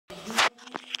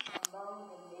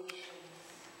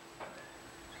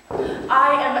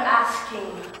I am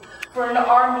asking for an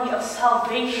army of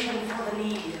salvation for the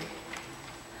need.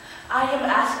 I am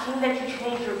asking that you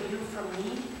change your view from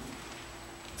me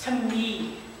to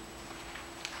me.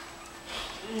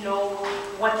 You know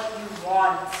what you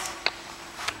want,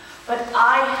 but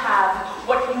I have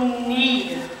what you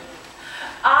need.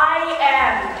 I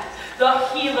am the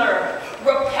healer.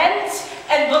 Repent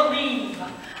and believe.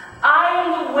 I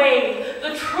am the way,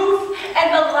 the truth,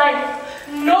 and the life.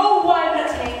 No one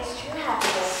attains true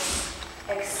happiness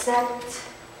except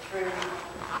through me.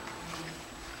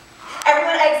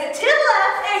 Everyone exit to the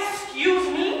left. Excuse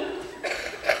me.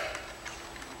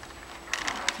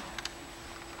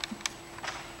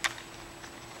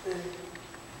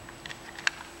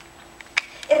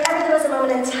 If ever there was a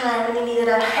moment in time when you needed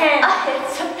a hand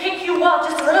to pick you up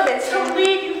just a little bit, to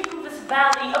lead you through this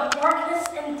valley of darkness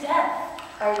and death.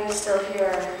 Are you still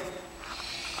here?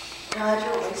 God,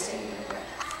 you're wasting your breath.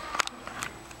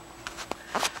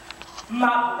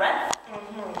 My breath?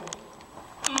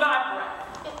 My breath.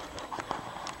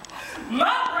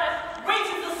 My breath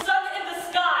raises the sun in the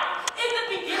sky. In the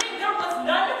beginning there was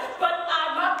none, but I,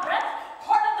 my breath,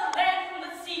 parted the land from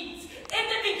the seas. In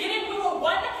the beginning we were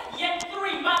one, yet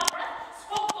three. My breath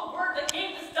spoke the word that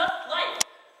gave this dust life.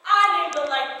 I named the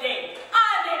light day.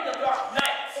 I named the dark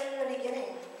night. In the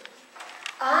beginning,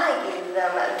 I gave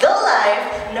them the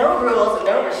life, no rules,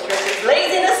 no restrictions,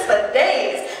 laziness for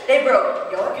days. They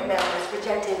broke your commandments,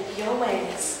 rejected your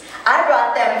ways. I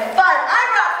brought them fun. I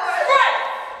brought forth right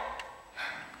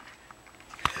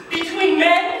between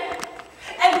men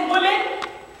and women,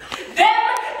 them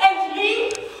and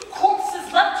me,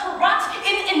 corpses left to rot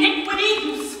in iniquity.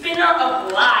 You spinner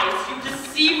of lies, you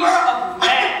deceiver of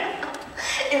men.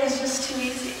 It was just too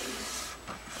easy.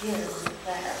 Here's the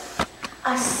plan.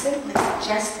 I simply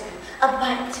suggested a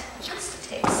bite, just a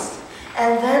taste.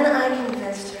 And then I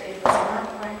convinced her it was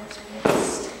not right to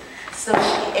waste. So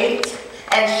she ate,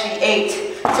 and she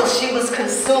ate, till she was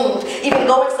consumed, even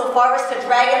going so far as to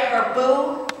drag in her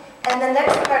boo. And the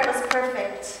next part was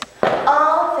perfect.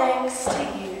 All thanks to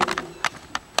you.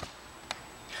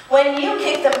 When you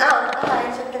kicked them out,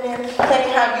 I took them in,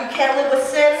 claiming how you can't live with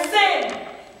sin. Sin!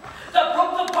 That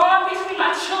broke the bond between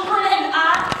my children and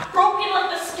I, broken like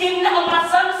the skin of my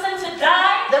son sent to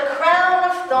die. The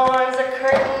crown of thorns, a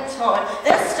curtain torn.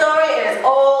 This story is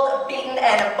old, beaten,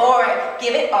 and boring.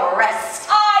 Give it a rest.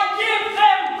 I give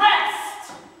them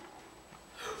rest.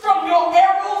 From your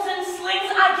arrows and slings,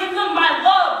 I give them my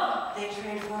love. They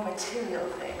trade for material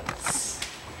things.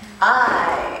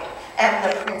 I am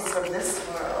the prince of this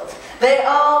world. They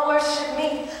all worship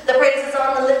me. The praises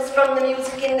on the lips from the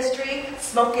music industry.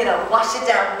 Smoke it up, wash it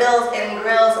down, bills and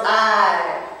grills.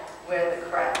 I wear the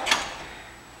crown.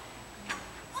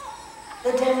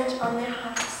 The damage on their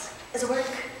hearts is a work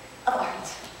of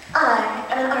art. I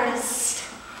am an artist.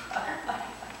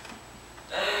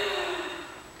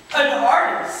 An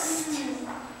artist?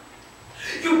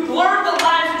 You blurred the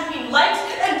lines between light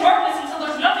and darkness until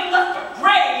there's nothing left but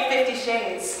gray. 50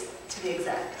 shades, to be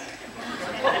exact.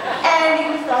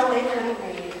 And you thought they couldn't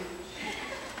read.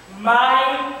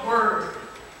 My word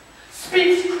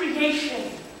speaks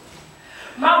creation.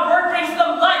 My word brings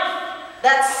them life.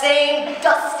 That same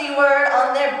dusty word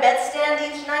on their bedstand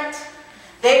each night.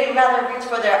 They'd rather reach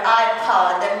for their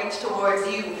iPod than reach towards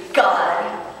you,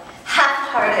 God.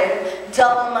 Half-hearted,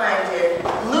 double-minded,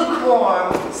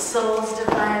 lukewarm, souls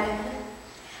divided.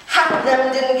 Half of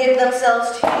them didn't give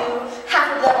themselves to you,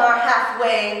 half of them are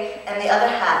halfway, and the other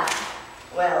half,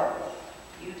 well,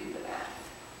 you do the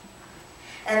math.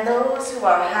 And those who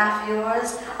are half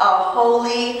yours are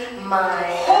wholly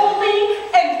mine. Holy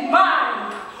and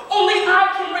mine. Only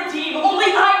I can redeem, only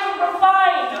I can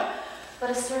refine. But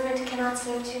a servant cannot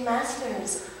serve two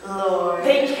masters, Lord.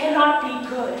 They cannot be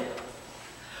good.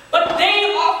 But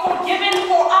they are forgiven,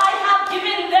 for I have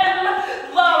given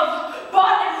them love,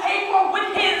 bought and paid for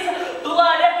with his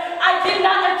blood. I did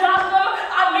not adopt them,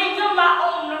 I made them my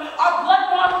own. Our blood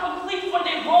bond complete when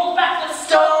they rolled back the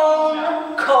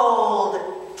stone cold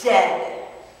dead.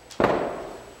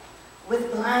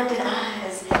 With blinded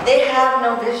eyes, they have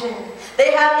no vision.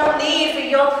 They have no need for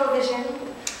your provision.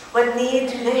 What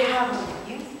need do they have of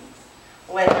you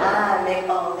when I make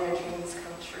all their dreams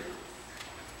come true?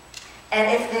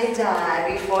 And if they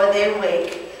die before they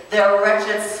wake, their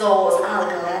wretched souls I'll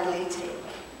gladly take.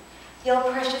 Your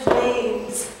precious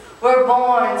babes were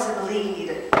born to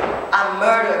bleed. I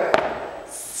murder,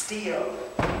 steal,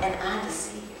 and I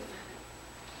deceive.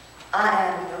 I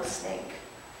am no snake.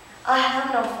 I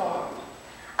have no form.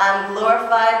 I'm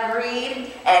glorified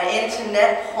greed and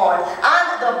internet porn.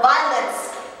 I'm the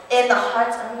violence in the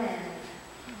heart of man.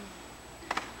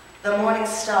 The morning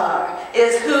star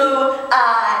is who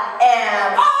I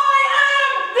am. I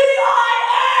am the I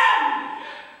am!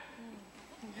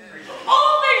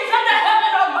 All things under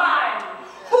heaven are mine.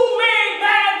 Who made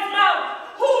man's mouth?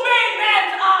 Who made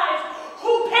man's eyes?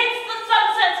 Who paints the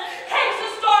sunsets, hangs the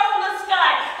star from the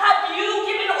sky? Have you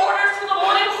given orders to the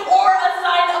morning or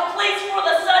assigned a place for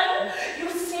the sun? You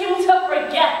seem to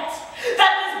forget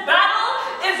that this battle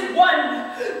is won.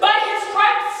 By his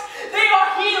stripes, they are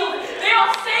healed. They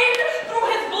are saved through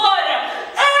his blood.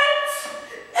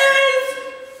 It is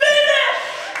finished!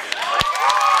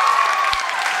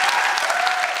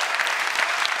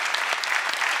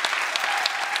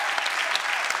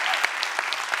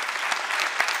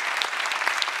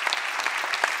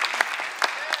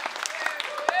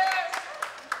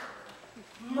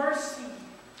 Mercy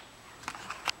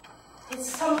is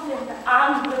something that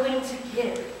I'm willing to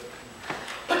give.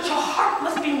 But your heart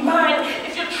must be mine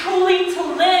if you're truly to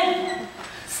live.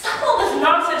 Stop all this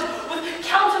nonsense with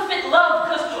counterfeit love,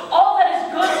 because all that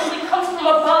is good only comes from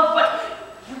above, but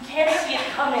you can't see it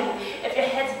coming if your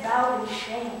head's bowed in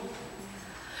shame.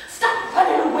 Stop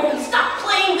running away. Stop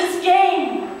playing this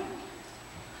game.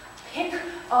 Pick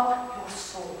up your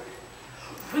sword.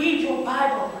 Read your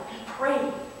Bible and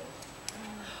pray.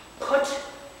 Put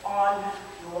on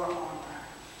your armor.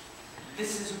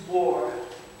 This is war.